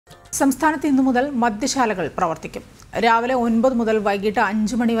സംസ്ഥാനത്ത് ഇന്നു മുതൽ മദ്യശാലകൾ പ്രവർത്തിക്കും. രാവിലെ 9 മുതൽ വൈകിട്ട്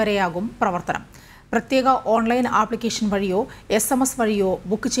 5 മണി വരെയാകും പ്രവർത്തനം. പ്രത്യേക ഓൺലൈൻ ആപ്ലിക്കേഷൻ വഴിയോ SMS വഴിയോ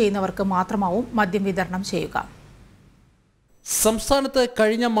ബുക്ക് ചെയ്യുന്നവർക്ക് മാത്രമാവും മദ്യം വിതരണം ചെയ്യുക. സംസ്ഥാനത്ത്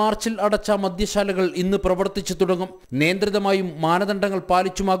കഴിഞ്ഞ മാർച്ചിൽ അടച്ച മദ്യശാലകൾ ഇന്ന് പ്രവർത്തിച്ചു തുടങ്ങും. നിയന്ത്രിതമായും മാനദണ്ഡങ്ങൾ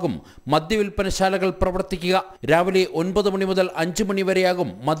പാലിച്ചുമാകും മദ്യവിൽപ്പനശാലകൾ പ്രവർത്തിക്കുക. രാവിലെ 9 മണി മുതൽ 5 മണി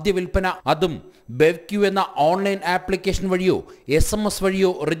വരെയാകും മദ്യവിൽപ്പന. അതും ബെവ്ക്യൂ എന്ന ഓൺലൈൻ ആപ്ലിക്കേഷൻ വഴിയോ SMS വഴിയോ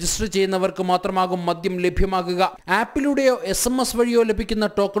രജിസ്റ്റർ ചെയ്യുന്നവർക്ക് മാത്രമാകും മദ്യം ലഭ്യമാകുക. ആപ്പിലൂടെയോ SMS വഴിയോ ലഭിക്കുന്ന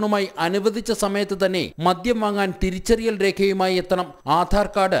ടോക്കണുമായി അനുവദിച്ച സമയത്ത് തന്നെ മദ്യം വാങ്ങാൻ തിരിച്ചറിയൽ രേഖയുമായി എത്തണം. Aadhaar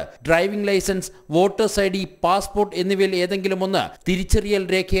card, driving licence, voters ID, passport എന്നിവയിൽ ഏതെങ്കിലും ഒന്ന് തിരിച്ചറിയൽ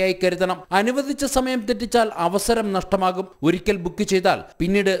രേഖയായി കരുതണം. അനുവദിച്ച സമയം തെറ്റിച്ചാൽ അവസരം നഷ്ടമാകും. ഒരിക്കൽ ബുക്ക് ചെയ്താൽ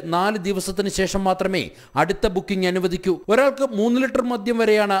പിന്നീട് 4 ദിവസത്തിന് ശേഷം മാത്രമേ അടുത്ത ബുക്കിംഗ് അനുവദിക്കൂ. ഒരാൾക്ക് 3 ലിറ്റർ മദ്യം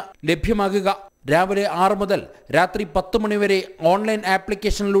വരെയാണ് ലഭ്യമാകുക. രാവിലെ 6 മുതൽ രാത്രി 10 മണി വരെ ഓൺലൈൻ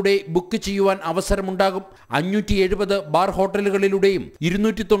ആപ്ലിക്കേഷനിലൂടെ ബുക്ക് ചെയ്യുവാൻ അവസരമുണ്ടാകും. 570 ബാർ ഹോട്ടലുകളിലൂടെയും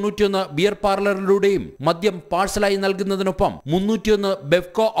 291 ബിയർ പാർലറിലൂടെയും മദ്യം പാഴ്സലായി നൽകുന്നതിനൊപ്പം 301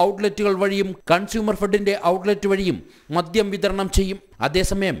 ബെവ്കോ ഔട്ട്ലെറ്റുകൾ വഴിയും കൺസ്യൂമർ ഫെഡിന്റെ ഔട്ട്ലെറ്റ് വഴിയും മദ്യം വിതരണം ചെയ്യും.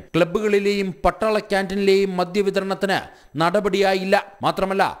 അതേസമയം ക്ലബ്ബുകളിലെയും പട്ടാള ക്യാൻറ്റീനിലെയും മദ്യവിതരണത്തിന് നടപടിയായില്ല.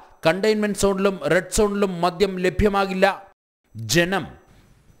 മാത്രമല്ല, കണ്ടെയ്ൻമെന്റ് സോണിലും റെഡ് സോണിലും മദ്യം ലഭ്യമാകില്ല. ജനം,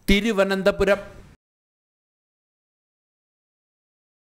 തിരുവനന്തപുരം.